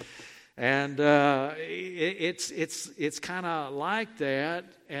subject. And it's kind of like that.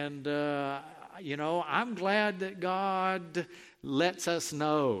 And, you know, I'm glad that God lets us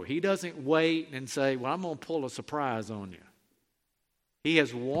know. He doesn't wait and say, well, I'm going to pull a surprise on you. He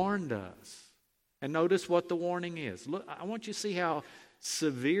has warned us. And notice what the warning is. Look, I want you to see how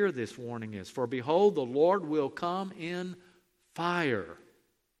severe this warning is. For behold, the Lord will come in fire,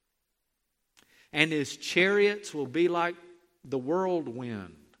 and His chariots will be like the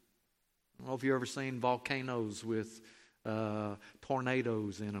whirlwind. I don't know if you've ever seen volcanoes with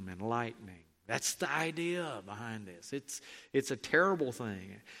tornadoes in them and lightning. That's the idea behind this. It's a terrible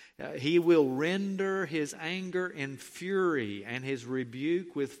thing. He will render His anger in fury and His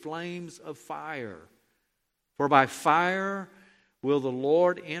rebuke with flames of fire. For by fire will the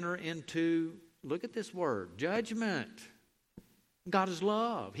Lord enter into, look at this word, judgment. God is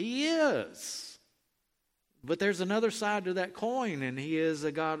love. He is. But there's another side to that coin, and He is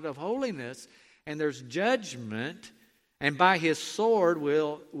a God of holiness, and there's judgment, and by His sword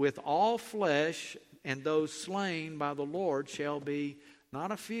will, with all flesh, and those slain by the Lord shall be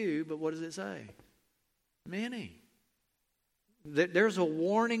not a few, but what does it say? Many. There's a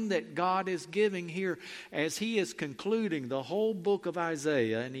warning that God is giving here as He is concluding the whole book of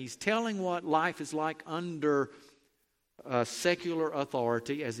Isaiah, and He's telling what life is like under secular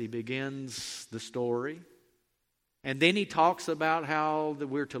authority as He begins the story. And then He talks about how that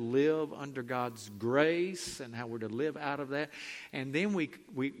we're to live under God's grace and how we're to live out of that. And then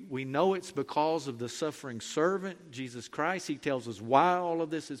we know it's because of the suffering servant, Jesus Christ. He tells us why all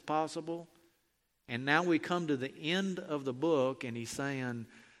of this is possible. And now we come to the end of the book, and He's saying,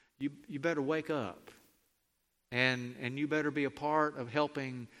 you better wake up. And you better be a part of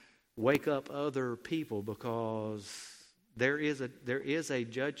helping wake up other people, because there is a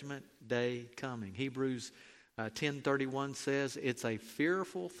judgment day coming. Hebrews 10:31 says it's a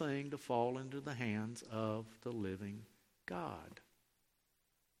fearful thing to fall into the hands of the living God.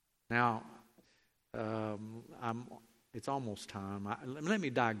 Now, it's almost time. Let me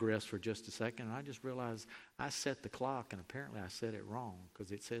digress for just a second. I just realized I set the clock, and apparently I set it wrong,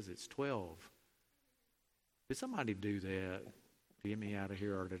 because it says it's 12. Did somebody do that to get me out of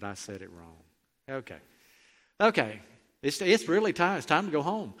here, or did I set it wrong? Okay. It's really time. It's time to go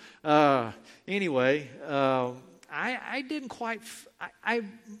home. Anyway, I didn't quite.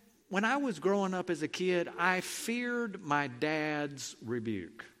 When I was growing up as a kid, I feared my dad's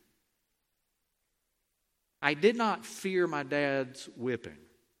rebuke. I did not fear my dad's whipping.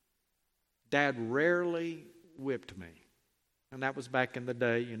 Dad rarely whipped me, and that was back in the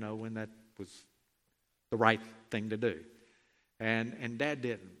day, when that was the right thing to do. And Dad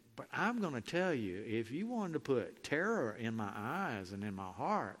didn't. But I'm going to tell you, if you wanted to put terror in my eyes and in my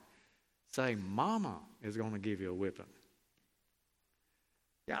heart, say, Mama is going to give you a whipping.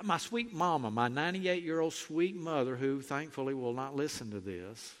 Yeah, my sweet mama, my 98-year-old sweet mother, who thankfully will not listen to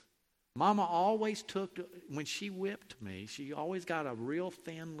this, Mama always when she whipped me, she always got a real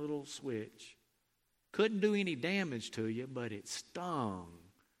thin little switch. Couldn't do any damage to you, but it stung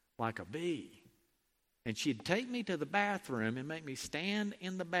like a bee. And she'd take me to the bathroom and make me stand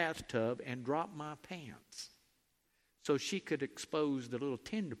in the bathtub and drop my pants so she could expose the little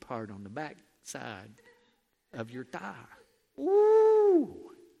tender part on the back side of your thigh.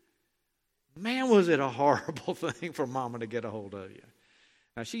 Ooh! Man, was it a horrible thing for Mama to get a hold of you.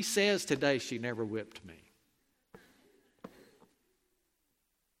 Now, she says today she never whipped me.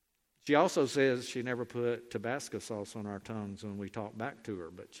 She also says she never put Tabasco sauce on our tongues when we talked back to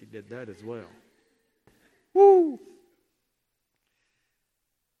her, but she did that as well. Woo!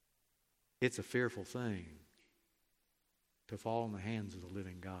 It's a fearful thing to fall in the hands of the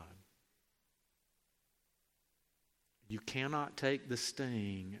living God. You cannot take the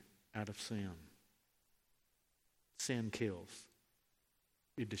sting out of sin. Sin kills.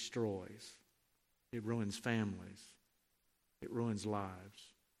 It destroys. It ruins families. It ruins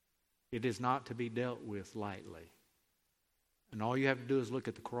lives. It is not to be dealt with lightly. And all you have to do is look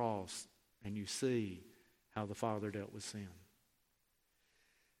at the cross and you see how the Father dealt with sin.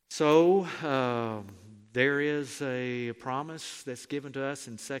 So, there is a promise that's given to us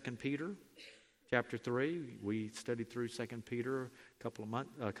in 2 Peter chapter 3. We studied through 2 Peter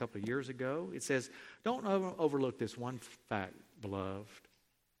a couple of years ago. It says, don't overlook this one fact, beloved,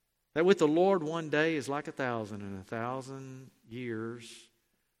 that with the Lord 1 day is like 1,000, and 1,000 years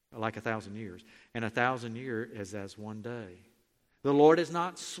like 1,000 years, and 1,000 years is as 1 day. The Lord is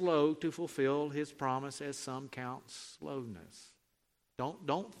not slow to fulfill His promise, as some count slowness.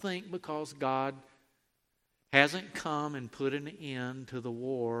 Don't think because God hasn't come and put an end to the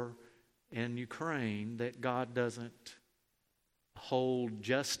war in Ukraine that God doesn't hold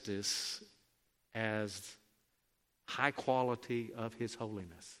justice as high quality of His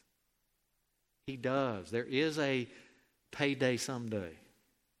holiness. He does. There is a payday someday.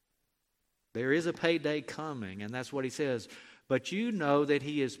 There is a payday coming, and that's what He says. But you know that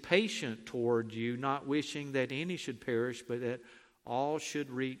He is patient toward you, not wishing that any should perish, but that all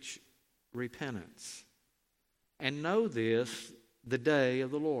should reach repentance. And know this, the day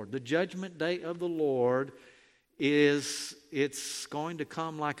of the Lord. The judgment day of the Lord it's going to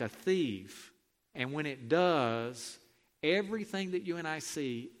come like a thief. And when it does, everything that you and I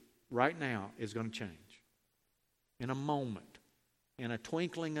see right now is going to change. In a moment, in a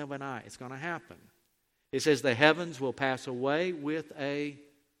twinkling of an eye, it's going to happen. It says the heavens will pass away with a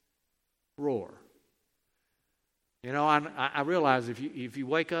roar. You know, I realize if you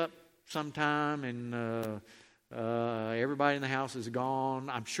wake up sometime and everybody in the house is gone,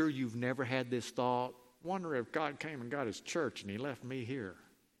 I'm sure you've never had this thought, wonder if God came and got His church and He left me here.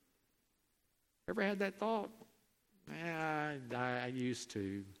 Ever had that thought? Yeah, I used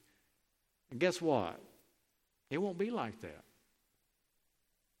to. And guess what? It won't be like that.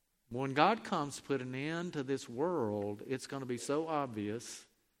 When God comes to put an end to this world, it's going to be so obvious.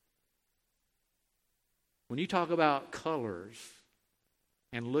 When you talk about colors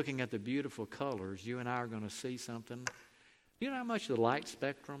and looking at the beautiful colors, you and I are going to see something. Do you know how much of the light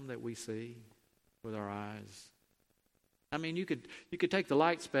spectrum that we see with our eyes? I mean, you could take the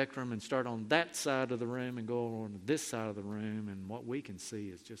light spectrum and start on that side of the room and go on this side of the room, and what we can see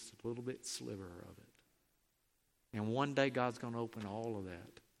is just a little bit sliver of it. And one day God's going to open all of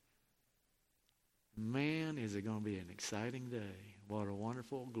that. Man, is it going to be an exciting day. What a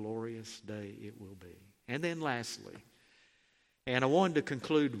wonderful, glorious day it will be. And then lastly, And I wanted to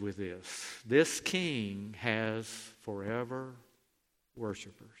conclude with this. This king has forever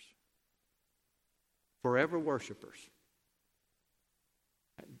worshipers. Forever worshipers.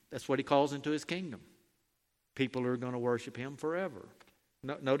 That's what he calls into his kingdom. People are going to worship him forever.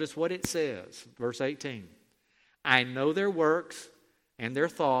 Notice what it says, verse 18. I know their works and their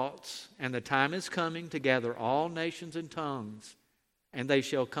thoughts, and the time is coming to gather all nations and tongues, and they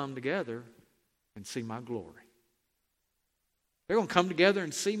shall come together and see my glory. They're going to come together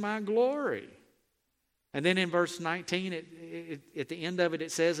and see my glory. And then in verse 19, at the end of it,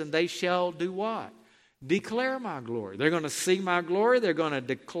 it says, and they shall do what? Declare my glory. They're going to see my glory. They're going to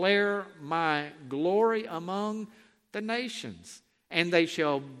declare my glory among the nations. And they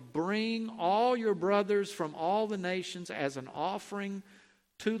shall bring all your brothers from all the nations as an offering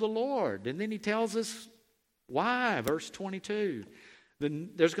to the Lord. And then he tells us why. Verse 22.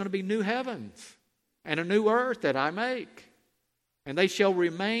 There's going to be new heavens and a new earth that I make. And they shall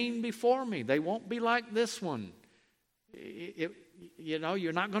remain before me. They won't be like this one.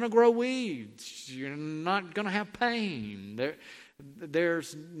 You're not going to grow weeds. You're not going to have pain.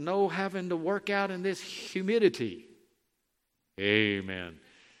 There's no having to work out in this humidity. Amen.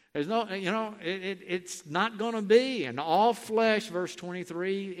 There's no, it's not going to be. And all flesh, verse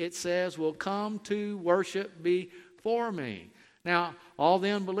 23, it says, will come to worship before me. Now, all the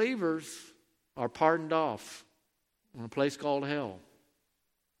unbelievers are pardoned off in a place called hell.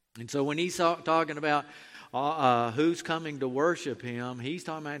 And so when he's talking about who's coming to worship him, he's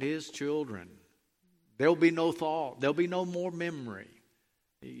talking about his children. There'll be no thought. There'll be no more memory.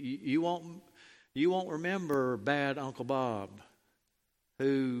 You won't remember bad Uncle Bob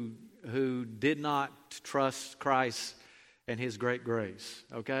who did not trust Christ and his great grace.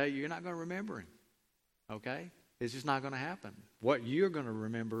 Okay? You're not going to remember him. Okay? It's just not going to happen. What you're going to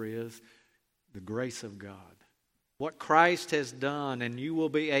remember is the grace of God. What Christ has done, and you will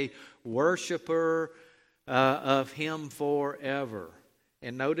be a worshiper of him forever.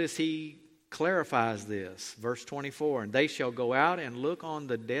 And notice he clarifies this. Verse 24, and they shall go out and look on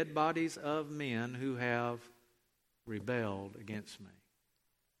the dead bodies of men who have rebelled against me.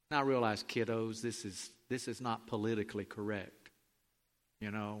 Now I realize, kiddos, this is not politically correct.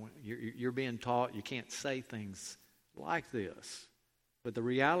 You're being taught you can't say things like this. But the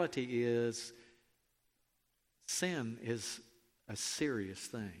reality is, sin is a serious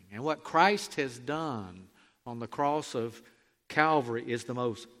thing. And what Christ has done on the cross of Calvary is the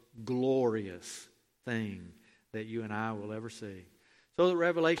most glorious thing that you and I will ever see. So the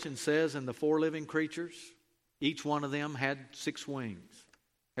Revelation says, and the four living creatures, each one of them had 6 wings.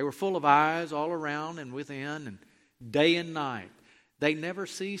 They were full of eyes all around and within, and day and night. They never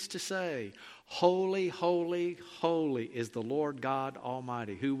ceased to say, holy, holy, holy is the Lord God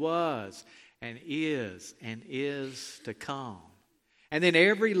Almighty, who was and is to come. And then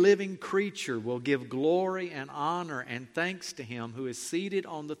every living creature will give glory and honor and thanks to him who is seated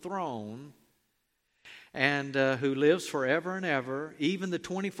on the throne and who lives forever and ever. Even the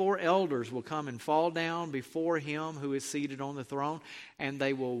 24 elders will come and fall down before him who is seated on the throne, and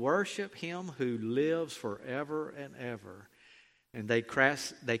they will worship him who lives forever and ever. And they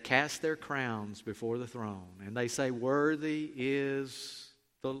cast their crowns before the throne, and they say, worthy is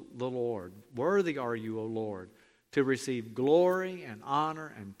the Lord. Worthy are you, O Lord, to receive glory and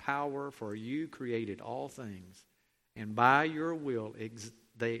honor and power, for you created all things, and by your will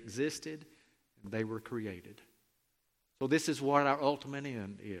they existed and they were created. So this is what our ultimate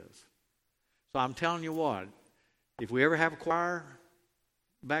end is. So I'm telling you what, if we ever have a choir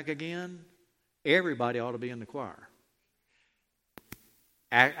back again, everybody ought to be in the choir.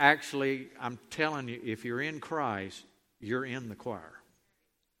 Actually, I'm telling you, if you're in Christ, you're in the choir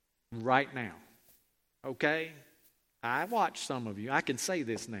right now. Okay? I watched some of you. I can say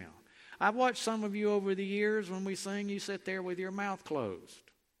this now. I've watched some of you over the years when we sing, you sit there with your mouth closed.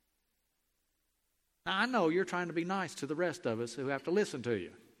 Now, I know you're trying to be nice to the rest of us who have to listen to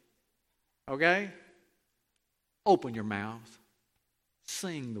you. Okay? Open your mouth.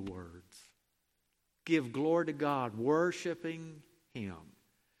 Sing the words. Give glory to God, worshiping him.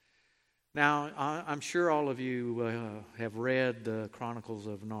 Now, I'm sure all of you have read the Chronicles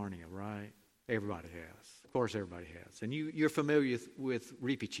of Narnia, right? Everybody has. Of course, everybody has. And you're familiar with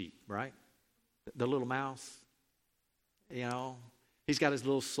Reepicheep, right? The little mouse. He's got his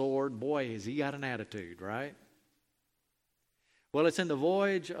little sword. Boy, has he got an attitude, right? Well, it's in the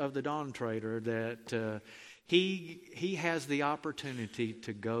Voyage of the Dawn Treader that he has the opportunity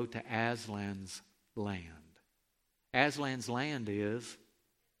to go to Aslan's land. Aslan's land is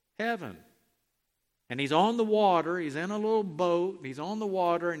heaven. And he's on the water. He's in a little boat. He's on the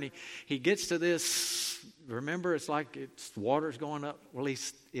water, and he gets to this remember, it's like water's going up. Well, at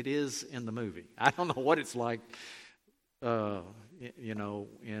least it is in the movie. I don't know what it's like, in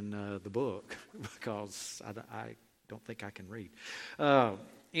the book, because I don't think I can read.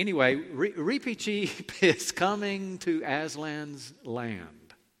 Anyway, Reepicheep is coming to Aslan's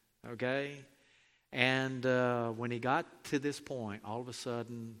land, okay? And when he got to this point, all of a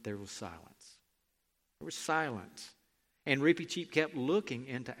sudden, there was silence. There was silence. And Reepicheep kept looking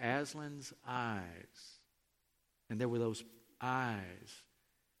into Aslan's eyes. And there were those eyes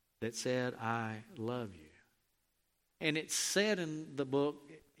that said, I love you. And it's said in the book,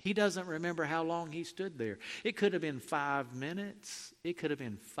 he doesn't remember how long he stood there. It could have been 5 minutes. It could have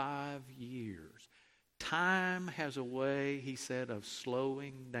been 5 years. Time has a way, he said, of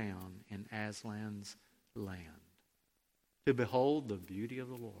slowing down in Aslan's land to behold the beauty of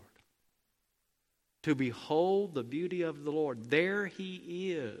the Lord. To behold the beauty of the Lord. There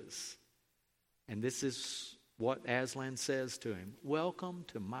he is. And this is what Aslan says to him. Welcome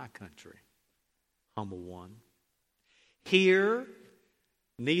to my country, humble one. Here,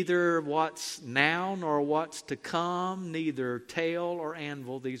 neither what's now nor what's to come, neither tail or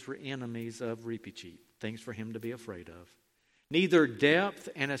anvil, these were enemies of Reepicheep, things for him to be afraid of. Neither depth,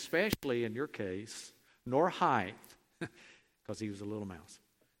 and especially in your case, nor height, because he was a little mouse,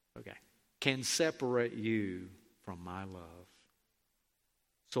 okay, can separate you from my love.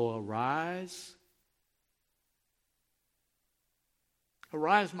 So arise,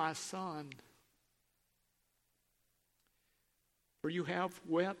 my son, for you have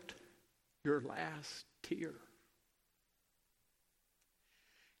wept your last tear.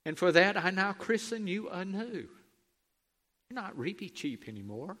 And for that I now christen you anew. You're not Reepicheep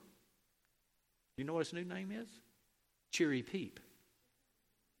anymore. You know what his new name is? Cheery Peep.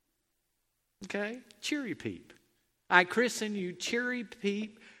 Okay? Cheery Peep. I christen you Cheery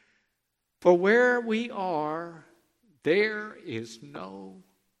Peep, for where we are, there is no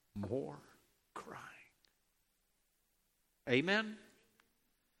more crying. Amen?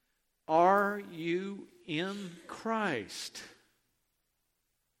 Are you in Christ?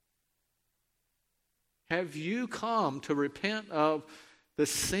 Have you come to repent of the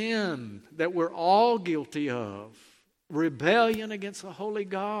sin that we're all guilty of? Rebellion against the holy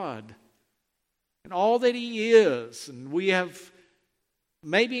God. And all that He is. And we have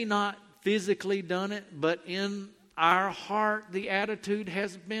maybe not physically done it, but in our heart the attitude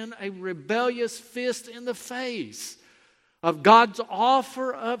has been a rebellious fist in the face of God's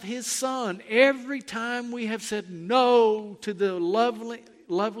offer of His Son. Every time we have said no to the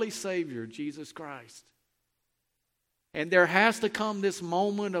lovely Savior, Jesus Christ. And there has to come this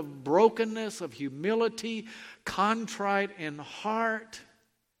moment of brokenness, of humility, contrite in heart,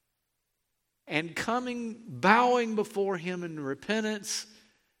 and bowing before Him in repentance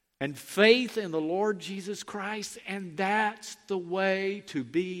and faith in the Lord Jesus Christ. And that's the way to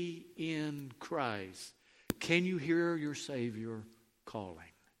be in Christ. Can you hear your Savior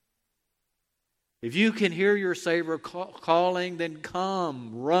calling? If you can hear your Savior calling, then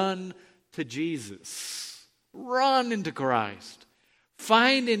come, run to Jesus. Run into Christ.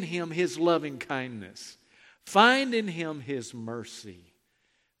 Find in Him His loving kindness. Find in Him His mercy.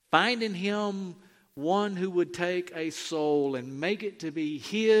 Find in Him one who would take a soul and make it to be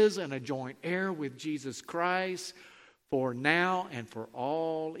His and a joint heir with Jesus Christ for now and for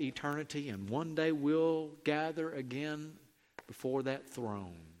all eternity. And one day we'll gather again before that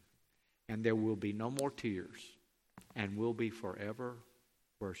throne. And there will be no more tears. And we'll be forever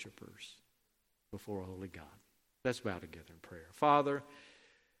worshipers before a holy God. Let's bow together in prayer. Father,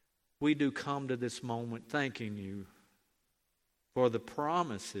 we do come to this moment thanking You for the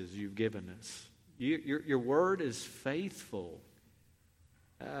promises You've given us. Your word is faithful.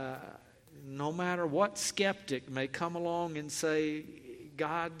 No matter what skeptic may come along and say,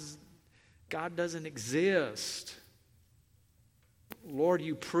 God doesn't exist. Lord,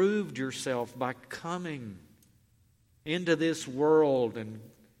 You proved Yourself by coming into this world, and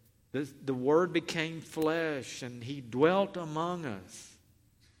the Word became flesh, and He dwelt among us,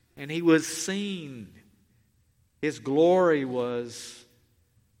 and He was seen. His glory was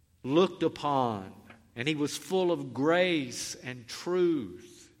looked upon, and He was full of grace and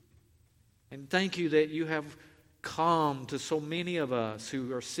truth. And thank You that You have come to so many of us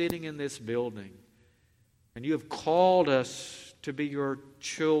who are sitting in this building, and You have called us to be Your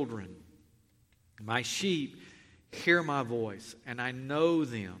children. My sheep hear My voice, and I know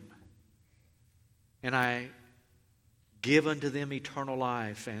them, and I give unto them eternal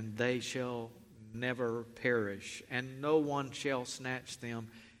life, and they shall never perish, and no one shall snatch them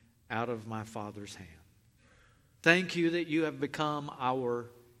out of My Father's hand. Thank You that You have become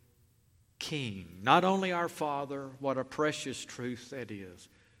our King. Not only our Father, what a precious truth that is,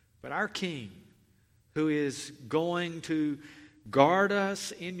 but our King who is going to guard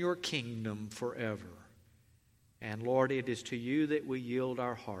us in your kingdom forever. And Lord, it is to you that we yield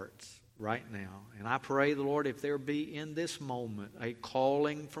our hearts right now. And I pray, the Lord, if there be in this moment a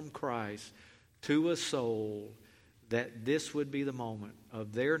calling from Christ to a soul, that this would be the moment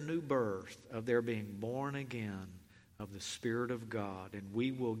of their new birth, of their being born again of the Spirit of God. And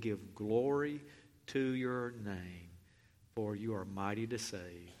we will give glory to your name, for you are mighty to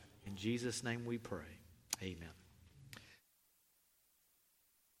save. In Jesus' name we pray. Amen.